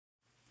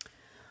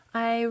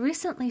I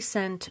recently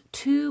sent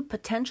 2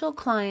 potential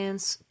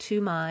clients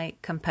to my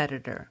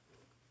competitor.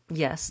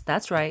 Yes,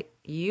 that's right.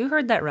 You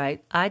heard that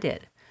right. I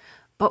did.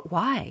 But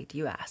why, do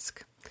you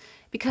ask?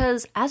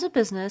 Because as a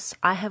business,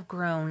 I have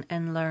grown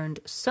and learned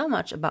so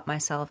much about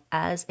myself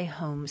as a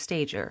home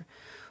stager.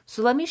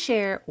 So let me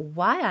share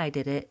why I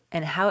did it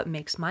and how it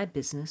makes my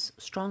business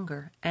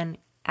stronger, and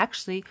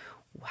actually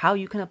how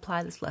you can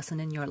apply this lesson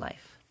in your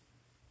life.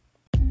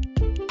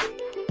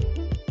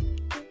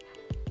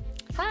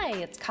 Hi,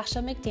 it's Kasha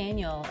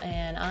McDaniel,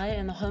 and I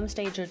am a home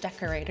stager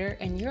decorator,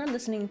 and you're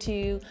listening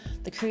to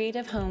the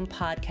Creative Home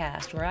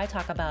Podcast, where I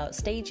talk about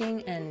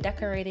staging and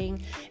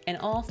decorating and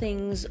all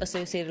things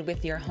associated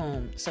with your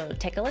home. So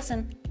take a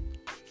listen.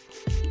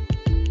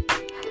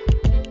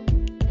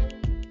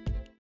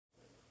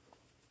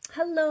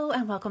 Hello,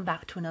 and welcome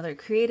back to another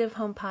Creative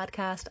Home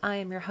Podcast. I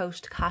am your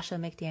host, Kasha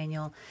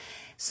McDaniel.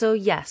 So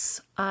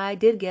yes, I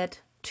did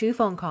get 2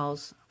 phone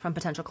calls from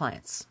potential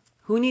clients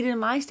who needed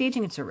my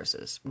staging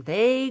services.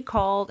 They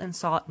called and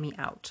sought me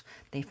out.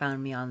 They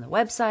found me on the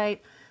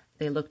website.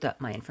 They looked up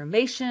my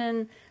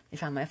information. They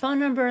found my phone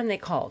number and they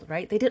called,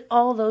 right? They did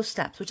all those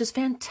steps, which is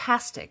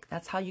fantastic.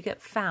 That's how you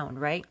get found,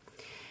 right?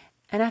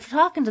 And after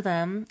talking to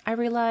them, I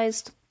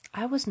realized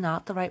I was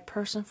not the right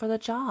person for the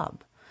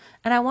job.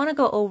 And I want to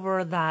go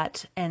over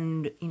that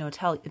and,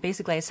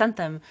 basically I sent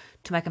them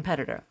to my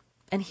competitor.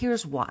 And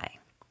here's why.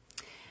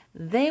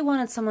 They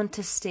wanted someone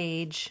to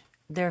stage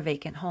their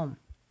vacant home.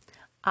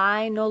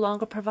 I no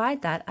longer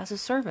provide that as a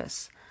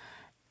service.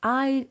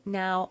 I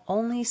now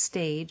only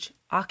stage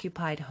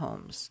occupied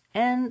homes,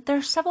 and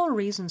there's several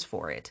reasons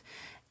for it.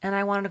 And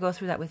I wanted to go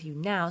through that with you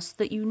now so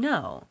that you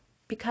know,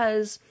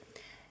 because,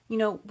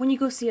 when you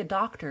go see a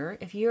doctor,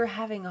 if you're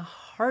having a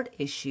heart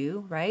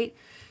issue, right,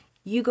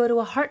 you go to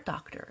a heart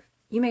doctor.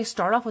 You may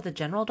start off with a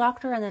general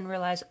doctor and then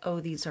realize, oh,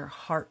 these are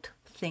heart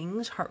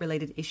things,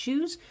 heart-related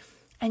issues,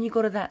 and you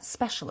go to that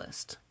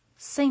specialist.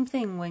 Same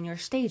thing when you're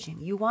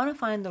staging. You want to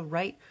find the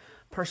right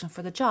person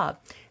for the job.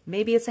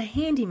 Maybe it's a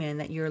handyman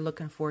that you're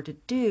looking for to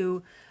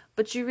do,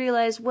 but you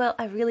realize, well,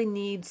 I really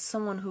need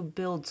someone who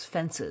builds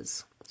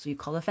fences. So you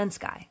call the fence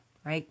guy,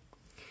 right?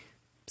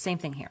 Same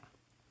thing here.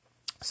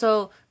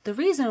 So the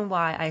reason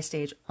why I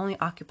stage only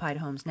occupied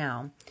homes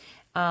now,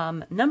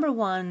 number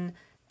one,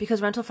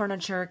 because rental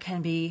furniture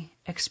can be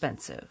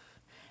expensive.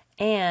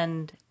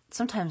 And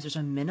sometimes there's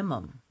a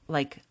minimum,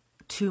 like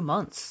 2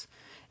 months.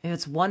 If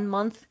it's 1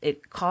 month,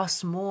 it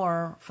costs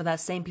more for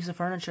that same piece of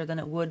furniture than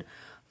it would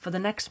for the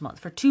next month,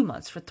 for 2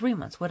 months, for 3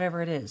 months,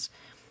 whatever it is.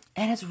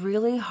 And it's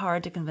really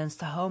hard to convince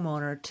the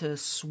homeowner to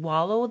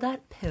swallow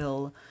that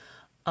pill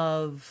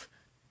of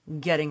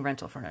getting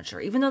rental furniture,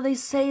 even though they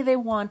say they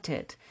want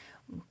it.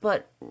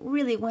 But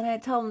really, when I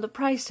tell them the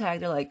price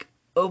tag, they're like,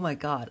 oh my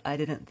God, I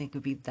didn't think it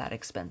would be that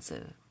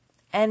expensive.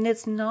 And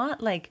it's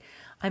not like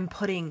I'm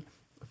putting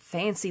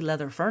fancy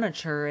leather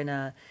furniture in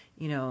a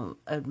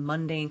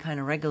mundane kind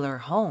of regular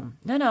home.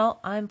 No,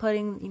 I'm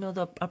putting,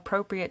 the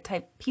appropriate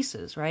type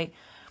pieces, right?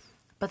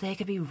 But they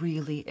could be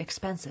really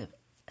expensive.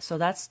 So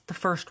that's the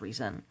first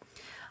reason.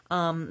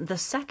 The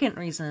second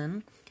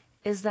reason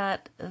is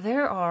that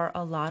there are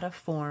a lot of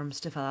forms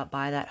to fill out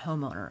by that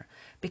homeowner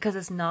because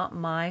it's not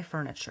my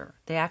furniture.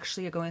 They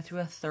actually are going through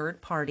a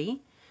third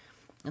party.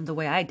 And the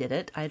way I did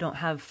it, I don't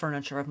have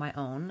furniture of my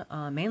own,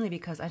 mainly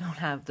because I don't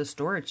have the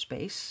storage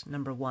space,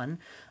 number one.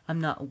 I'm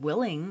not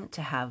willing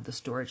to have the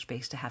storage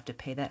space to have to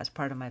pay that as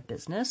part of my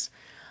business.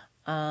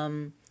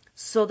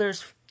 So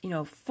there's,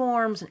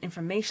 forms and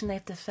information they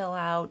have to fill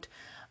out,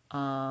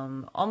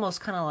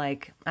 almost kind of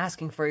like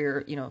asking for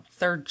your,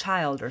 third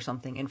child or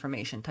something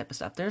information type of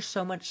stuff. There's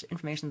so much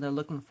information they're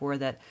looking for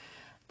that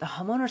the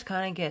homeowners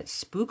kind of get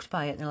spooked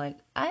by it. And they're like,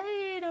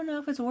 I don't know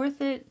if it's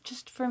worth it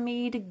just for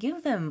me to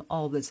give them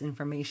all this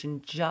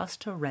information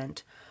just to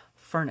rent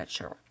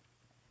furniture,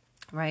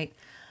 right?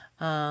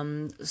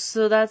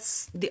 So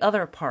that's the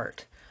other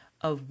part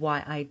of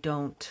why I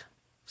don't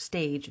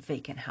stage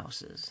vacant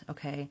houses,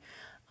 okay?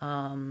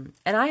 And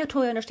I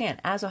totally understand.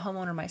 As a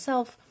homeowner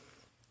myself,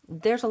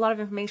 there's a lot of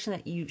information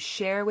that you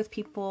share with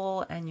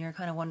people and you're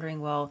kind of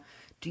wondering, well,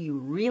 do you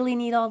really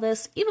need all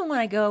this? Even when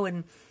I go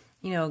and,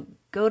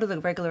 go to the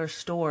regular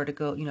store to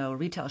go,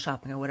 retail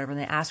shopping or whatever, and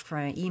they ask for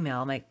my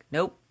email, I'm like,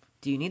 nope.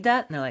 Do you need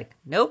that? And they're like,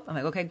 nope. I'm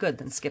like, okay, good.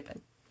 Then skip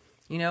it.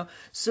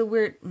 So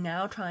we're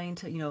now trying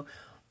to,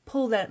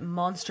 pull that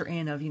monster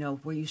in of,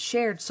 where you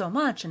shared so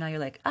much and now you're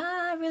like,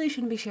 I really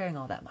shouldn't be sharing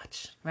all that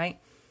much, right?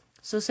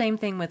 So same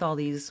thing with all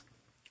these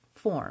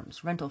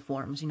forms, rental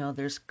forms,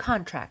 there's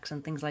contracts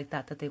and things like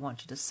that they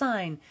want you to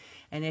sign.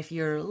 And if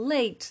you're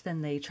late,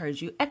 then they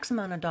charge you X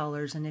amount of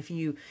dollars. And if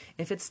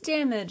it's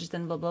damaged,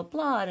 then blah, blah,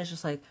 blah. And it's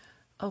just like,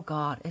 oh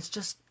God, it's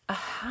just a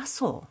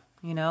hassle,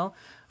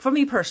 for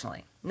me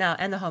personally now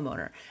and the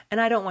homeowner. And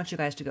I don't want you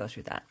guys to go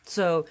through that.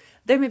 So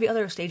there may be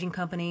other staging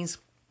companies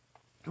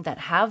that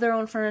have their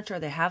own furniture.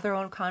 They have their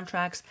own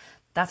contracts.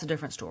 That's a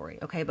different story.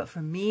 Okay. But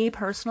for me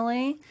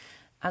personally,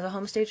 as a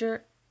home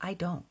stager, I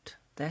don't.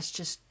 That's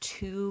just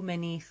too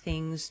many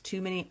things,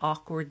 too many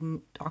awkward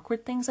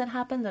things that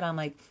happen that I'm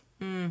like,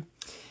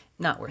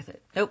 not worth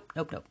it. Nope.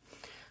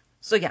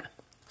 So yeah,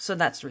 so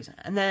that's the reason.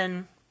 And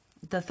then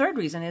the third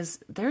reason is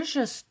there's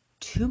just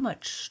too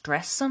much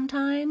stress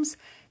sometimes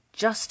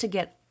just to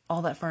get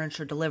all that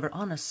furniture delivered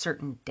on a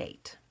certain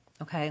date.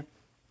 Okay.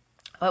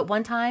 At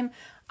one time,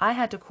 I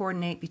had to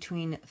coordinate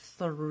between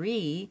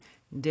 3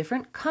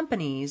 different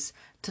companies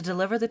to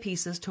deliver the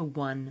pieces to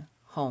one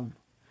home.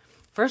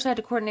 First, I had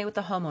to coordinate with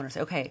the homeowner.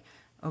 Say, okay,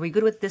 are we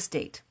good with this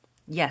date?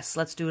 Yes,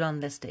 let's do it on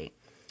this date.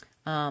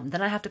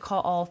 Then I have to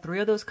call all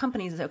 3 of those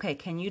companies and say, okay,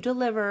 can you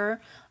deliver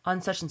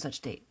on such and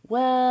such date?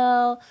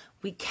 Well,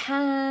 we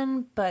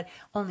can, but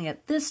only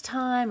at this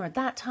time or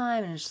that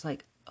time. And it's just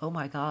like, oh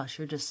my gosh,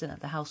 you're just sitting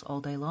at the house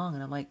all day long.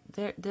 And I'm like,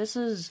 this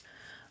is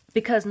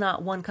because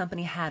not one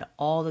company had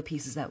all the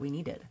pieces that we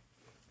needed.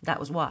 That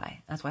was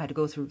why. That's why I had to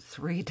go through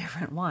 3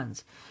 different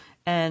ones.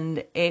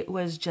 And it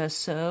was just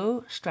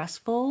so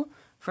stressful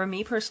for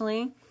me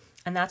personally.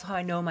 And that's how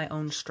I know my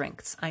own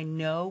strengths. I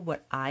know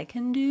what I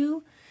can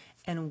do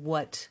and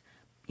what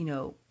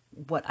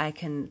I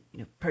can,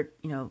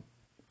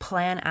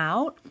 plan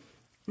out.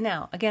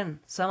 Now, again,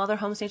 some other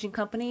home staging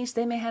companies,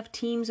 they may have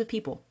teams of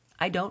people.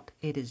 I don't.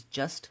 It is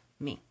just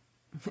me.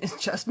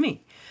 It's just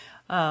me.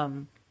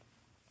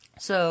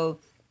 So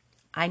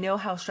I know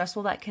how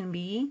stressful that can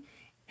be.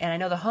 And I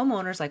know the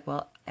homeowner's like,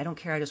 well, I don't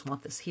care. I just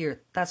want this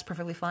here. That's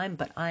perfectly fine,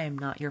 but I am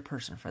not your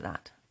person for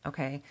that.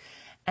 Okay.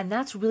 And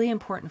that's really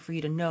important for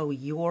you to know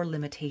your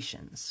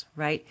limitations,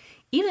 right?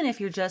 Even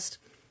if you're just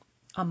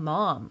a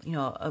mom,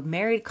 a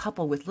married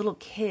couple with little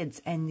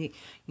kids, and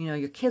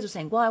your kids are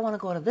saying, well, I want to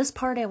go to this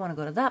party, I want to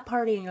go to that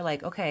party. And you're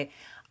like, okay,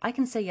 I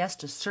can say yes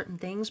to certain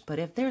things, but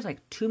if there's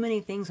like too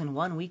many things in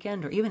one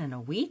weekend or even in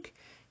a week,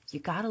 you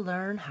got to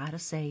learn how to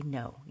say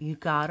no. You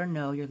got to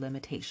know your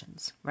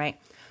limitations, right?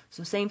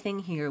 So same thing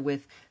here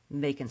with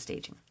vacant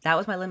staging. That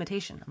was my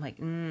limitation. I'm like,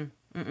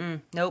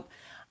 nope.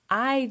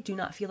 I do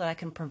not feel that I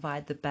can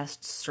provide the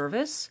best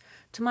service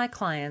to my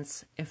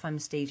clients if I'm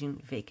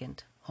staging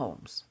vacant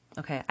homes.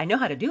 Okay, I know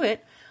how to do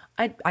it.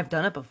 I've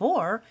done it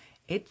before.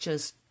 It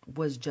just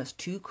was just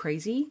too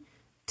crazy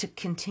to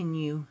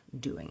continue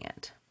doing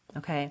it.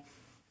 Okay,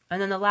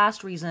 and then the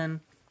last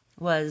reason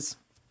was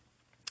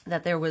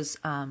that there was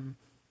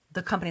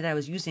the company that I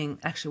was using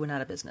actually went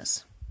out of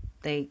business.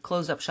 They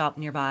closed up shop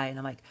nearby, and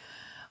I'm like,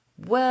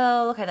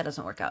 well, okay, that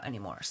doesn't work out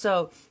anymore.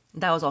 So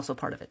that was also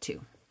part of it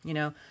too.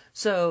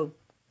 So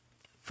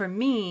for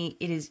me,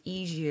 it is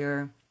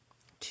easier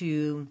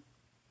to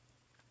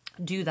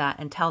do that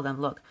and tell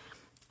them, look,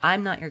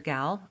 I'm not your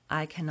gal.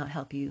 I cannot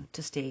help you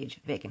to stage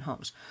vacant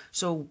homes.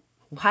 So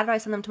how did I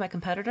send them to my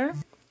competitor?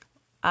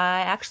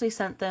 I actually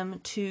sent them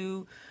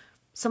to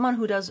someone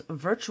who does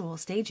virtual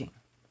staging.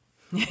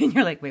 And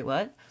you're like, wait,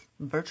 what?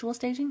 Virtual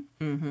staging?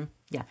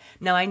 Yeah.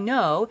 Now I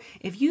know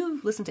if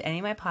you've listened to any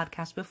of my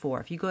podcasts before,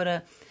 if you go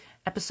to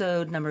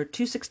episode number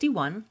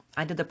 261,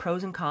 I did the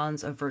pros and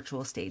cons of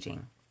virtual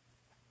staging.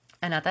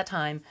 And at that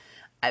time,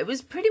 I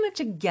was pretty much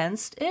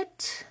against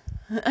it.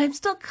 I'm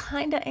still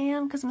kind of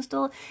am, because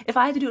if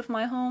I had to do it for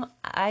my home,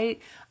 I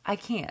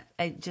can't.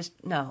 I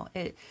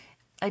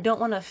don't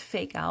want to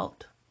fake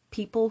out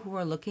people who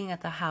are looking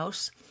at the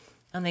house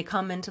and they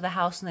come into the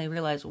house and they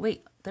realize,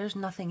 wait, there's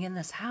nothing in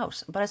this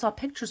house, but I saw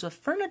pictures of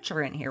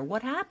furniture in here.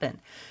 What happened?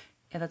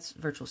 Yeah, that's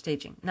virtual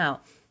staging.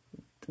 Now,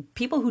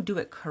 people who do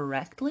it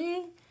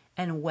correctly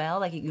and well,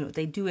 like,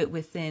 they do it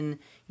within,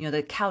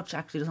 the couch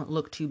actually doesn't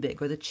look too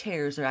big, or the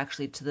chairs are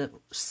actually to the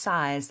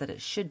size that it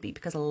should be.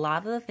 Because a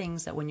lot of the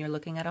things that when you're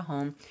looking at a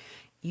home,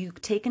 you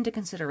take into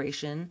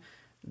consideration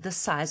the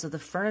size of the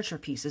furniture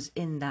pieces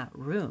in that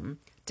room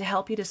to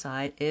help you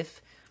decide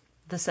if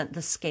the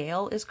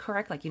scale is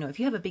correct. Like, if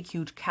you have a big,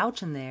 huge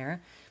couch in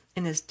there,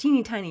 in this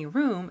teeny tiny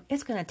room,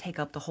 it's going to take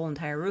up the whole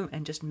entire room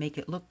and just make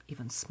it look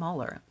even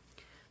smaller.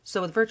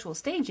 So with virtual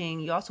staging,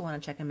 you also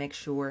want to check and make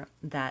sure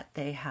that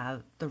they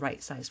have the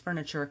right size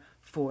furniture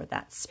for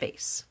that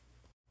space.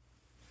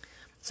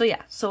 So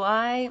yeah, so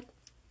I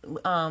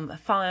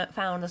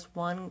found this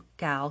one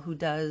gal who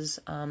does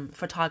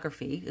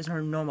photography, is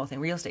her normal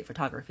thing, real estate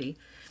photography.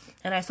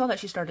 And I saw that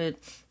she started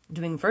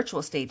doing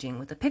virtual staging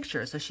with the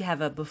pictures. So she have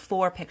a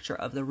before picture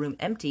of the room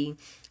empty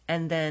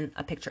and then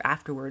a picture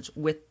afterwards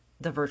with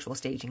the virtual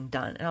staging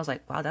done. And I was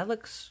like, wow, that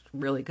looks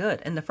really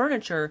good. And the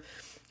furniture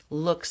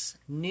looks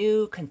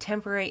new,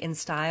 contemporary in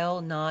style,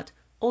 not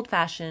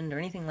old-fashioned or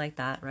anything like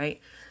that,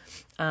 right?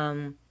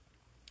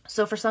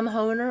 So for some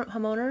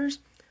homeowners,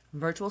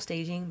 virtual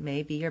staging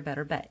may be your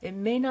better bet. It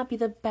may not be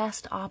the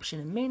best option.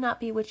 It may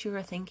not be what you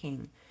were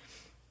thinking,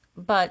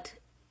 but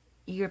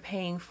you're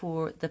paying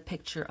for the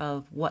picture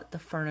of what the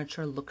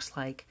furniture looks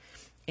like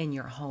in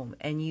your home,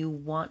 and you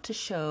want to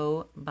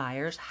show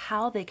buyers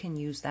how they can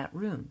use that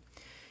room.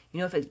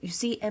 If you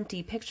see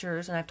empty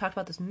pictures, and I've talked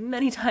about this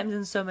many times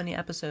in so many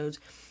episodes,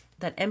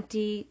 that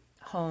empty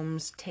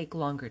homes take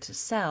longer to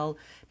sell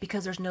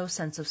because there's no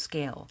sense of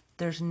scale.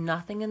 There's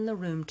nothing in the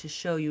room to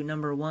show you,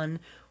 number one,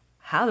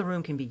 how the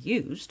room can be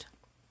used,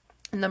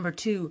 and number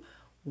two,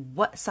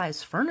 what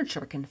size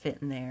furniture can fit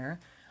in there,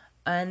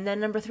 And then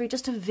number 3,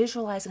 just to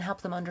visualize and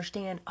help them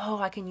understand, oh,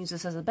 I can use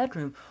this as a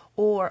bedroom,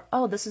 or,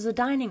 oh, this is a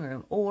dining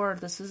room, or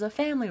this is a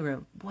family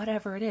room,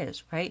 whatever it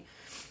is, right?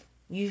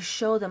 You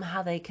show them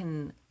how they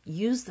can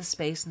use the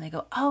space and they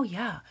go, oh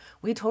yeah,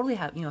 we totally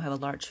have a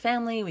large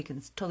family. We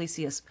can totally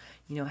see us,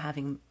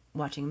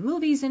 watching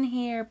movies in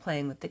here,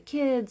 playing with the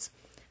kids,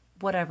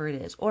 whatever it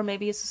is. Or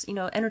maybe it's,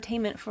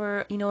 entertainment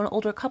for, an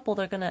older couple.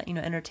 They're going to,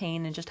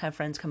 entertain and just have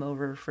friends come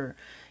over for,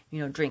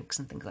 drinks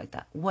and things like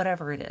that,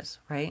 whatever it is,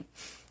 right?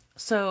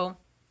 So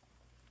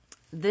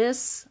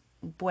this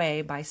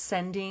way, by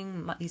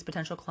sending these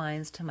potential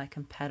clients to my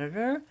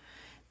competitor,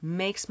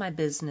 makes my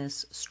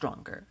business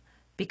stronger,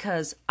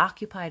 because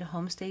occupied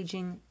home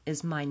staging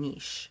is my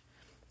niche.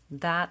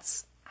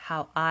 That's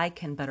how I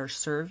can better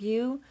serve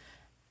you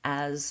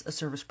as a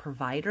service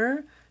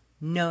provider,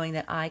 knowing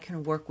that I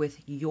can work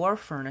with your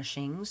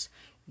furnishings,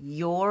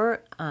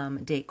 your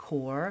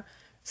decor.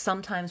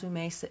 Sometimes we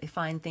may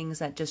find things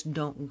that just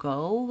don't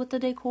go with the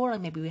decor,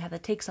 like maybe we have to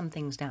take some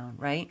things down,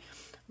 right?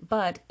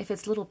 But if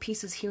it's little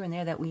pieces here and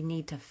there that we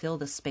need to fill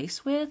the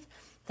space with,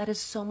 that is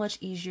so much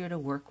easier to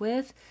work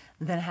with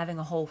than having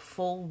a whole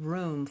full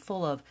room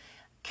full of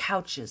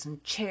couches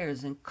and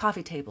chairs and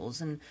coffee tables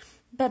and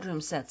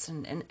bedroom sets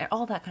and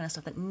all that kind of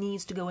stuff that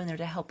needs to go in there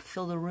to help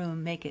fill the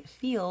room, make it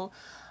feel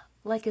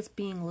like it's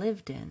being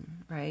lived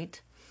in,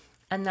 right?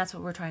 And that's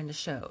what we're trying to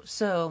show.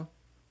 So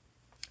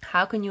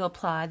how can you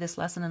apply this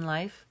lesson in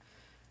life?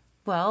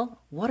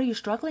 Well, what are you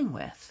struggling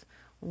with?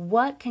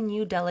 What can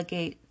you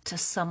delegate to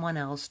someone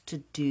else to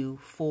do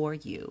for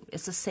you?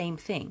 It's the same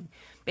thing.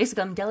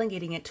 Basically, I'm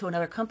delegating it to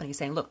another company,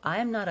 saying, look, I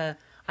am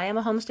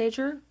a home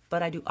stager,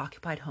 but I do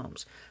occupied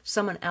homes.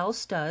 Someone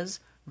else does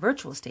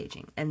virtual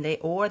staging, and they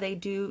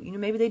do,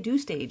 maybe they do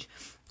stage,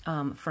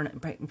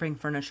 bring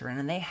furniture in,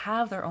 and they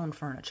have their own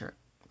furniture.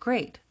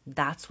 Great.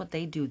 That's what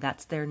they do.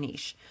 That's their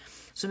niche.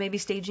 So maybe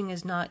staging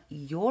is not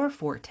your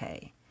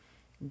forte.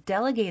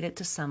 Delegate it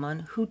to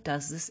someone who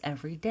does this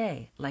every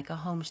day, like a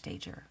home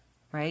stager,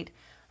 right?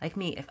 Like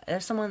me, if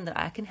there's someone that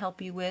I can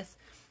help you with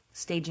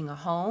staging a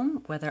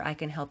home, whether I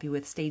can help you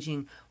with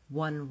staging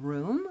one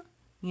room,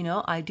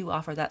 I do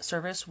offer that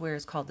service where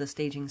it's called the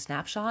Staging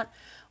Snapshot,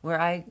 where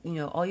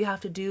all you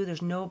have to do,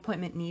 there's no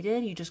appointment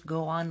needed. You just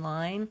go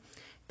online,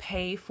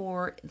 pay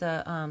for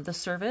the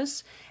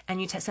service,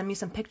 and you send me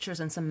some pictures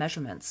and some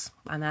measurements.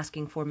 I'm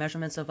asking for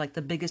measurements of like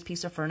the biggest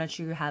piece of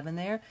furniture you have in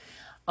there,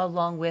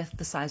 along with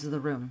the size of the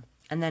room,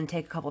 and then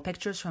take a couple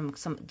pictures from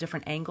some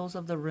different angles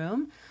of the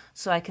room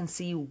so I can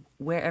see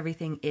where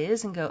everything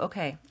is and go,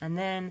 okay. And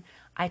then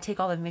I take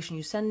all the information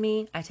you send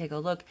me, I take a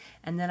look,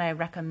 and then I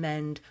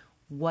recommend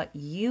what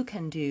you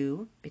can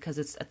do, because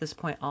it's at this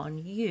point on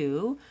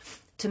you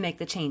to make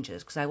the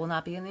changes, because I will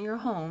not be in your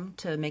home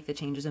to make the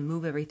changes and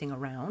move everything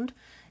around.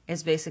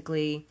 It's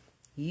basically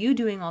you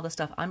doing all the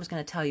stuff. I'm just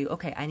going to tell you,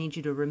 okay, I need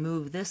you to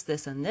remove this,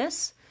 this, and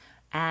this,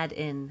 add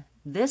in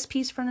this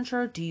piece of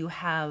furniture. Do you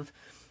have,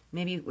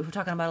 maybe if we're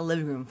talking about a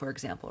living room, for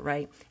example,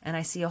 right? And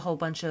I see a whole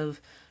bunch of,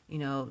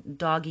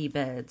 doggy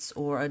beds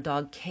or a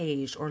dog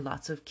cage or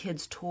lots of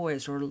kids'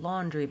 toys or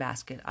laundry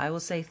basket. I will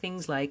say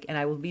things like, and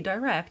I will be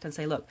direct and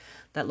say, look,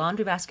 that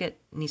laundry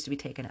basket needs to be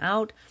taken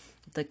out.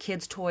 The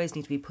kids' toys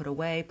need to be put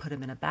away, put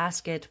them in a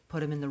basket, put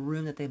them in the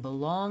room that they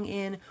belong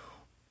in,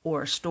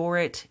 or store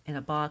it in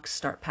a box,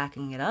 start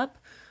packing it up.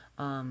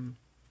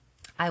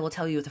 I will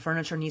tell you if the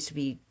furniture needs to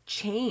be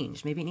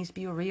changed. Maybe it needs to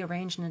be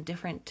rearranged in a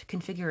different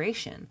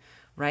configuration,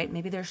 right?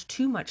 Maybe there's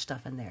too much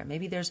stuff in there.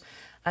 Maybe there's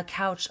a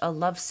couch, a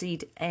love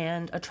seat,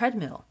 and a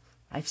treadmill.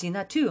 I've seen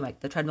that too.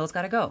 Like the treadmill's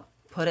got to go.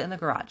 Put it in the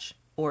garage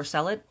or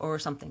sell it or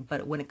something.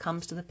 But when it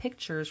comes to the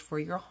pictures for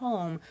your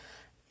home,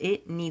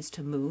 it needs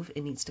to move.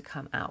 It needs to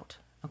come out.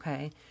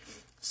 Okay.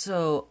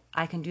 So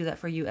I can do that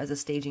for you as a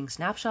staging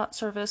snapshot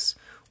service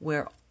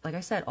where, like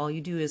I said, all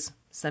you do is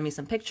send me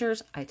some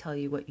pictures. I tell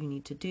you what you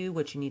need to do,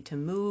 what you need to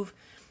move.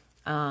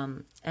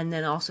 And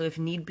then also if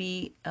need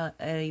be,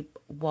 a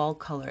wall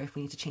color, if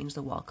we need to change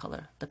the wall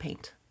color, the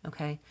paint.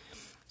 Okay.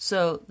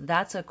 So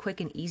that's a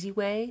quick and easy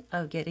way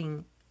of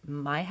getting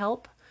my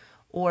help.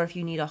 Or if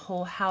you need a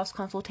whole house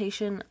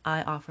consultation,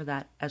 I offer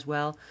that as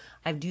well.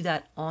 I do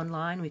that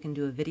online. We can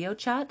do a video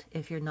chat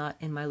if you're not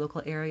in my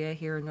local area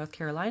here in North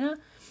Carolina.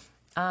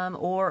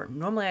 Or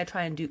normally I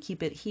try and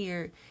keep it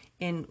here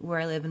in where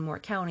I live in Moore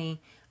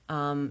County,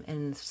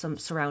 and some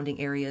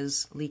surrounding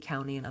areas, Lee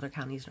County and other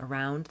counties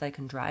around that I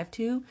can drive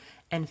to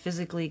and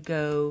physically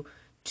go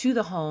to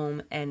the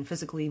home and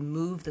physically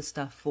move the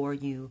stuff for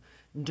you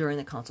during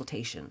the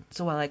consultation.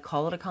 So while I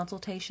call it a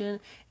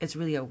consultation, it's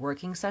really a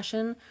working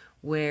session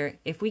where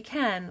if we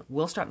can,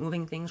 we'll start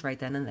moving things right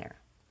then and there.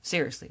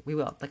 Seriously, we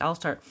will. Like I'll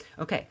start,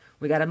 okay,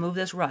 we got to move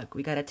this rug.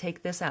 We got to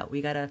take this out.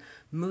 We got to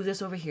move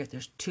this over here.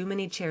 There's too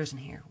many chairs in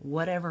here.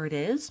 Whatever it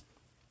is,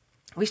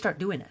 we start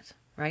doing it,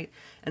 right?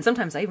 And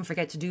sometimes I even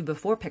forget to do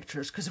before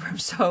pictures because we're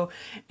so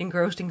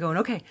engrossed in going,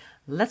 okay,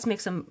 let's make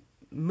some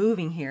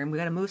moving here and we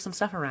got to move some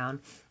stuff around.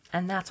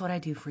 And that's what I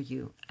do for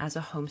you as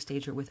a home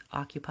stager with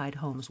occupied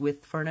homes,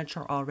 with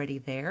furniture already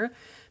there.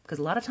 Because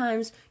a lot of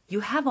times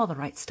you have all the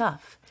right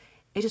stuff.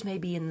 It just may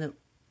be in the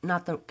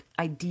not the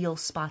ideal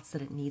spots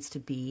that it needs to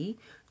be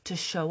to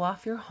show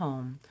off your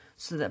home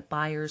so that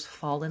buyers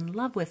fall in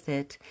love with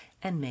it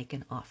and make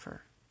an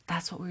offer.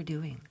 That's what we're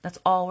doing. That's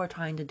all we're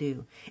trying to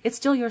do. It's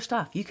still your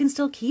stuff. You can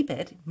still keep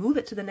it, move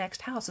it to the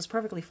next house. It's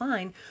perfectly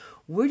fine.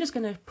 We're just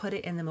going to put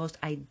it in the most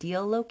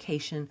ideal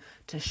location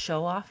to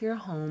show off your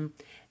home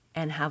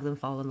and have them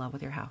fall in love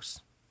with your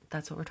house.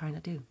 That's what we're trying to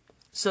do.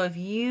 So if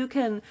you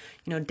can,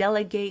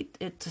 delegate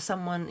it to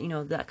someone,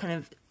 that kind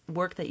of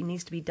work that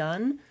needs to be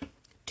done,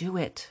 do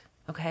it.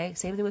 Okay?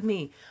 Same thing with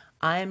me.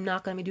 I'm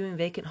not going to be doing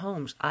vacant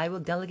homes. I will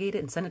delegate it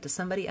and send it to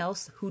somebody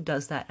else who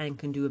does that and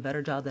can do a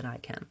better job than I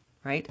can,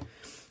 right?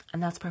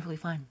 And that's perfectly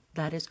fine.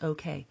 That is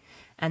okay.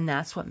 And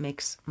that's what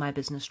makes my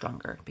business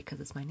stronger because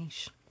it's my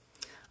niche.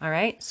 All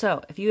right.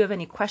 So if you have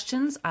any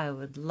questions, I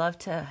would love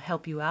to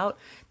help you out.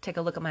 Take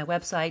a look at my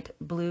website,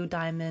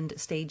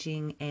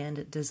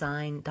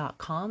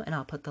 bluediamondstaginganddesign.com, and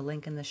I'll put the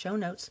link in the show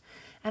notes.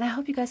 And I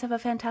hope you guys have a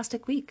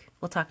fantastic week.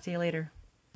 We'll talk to you later.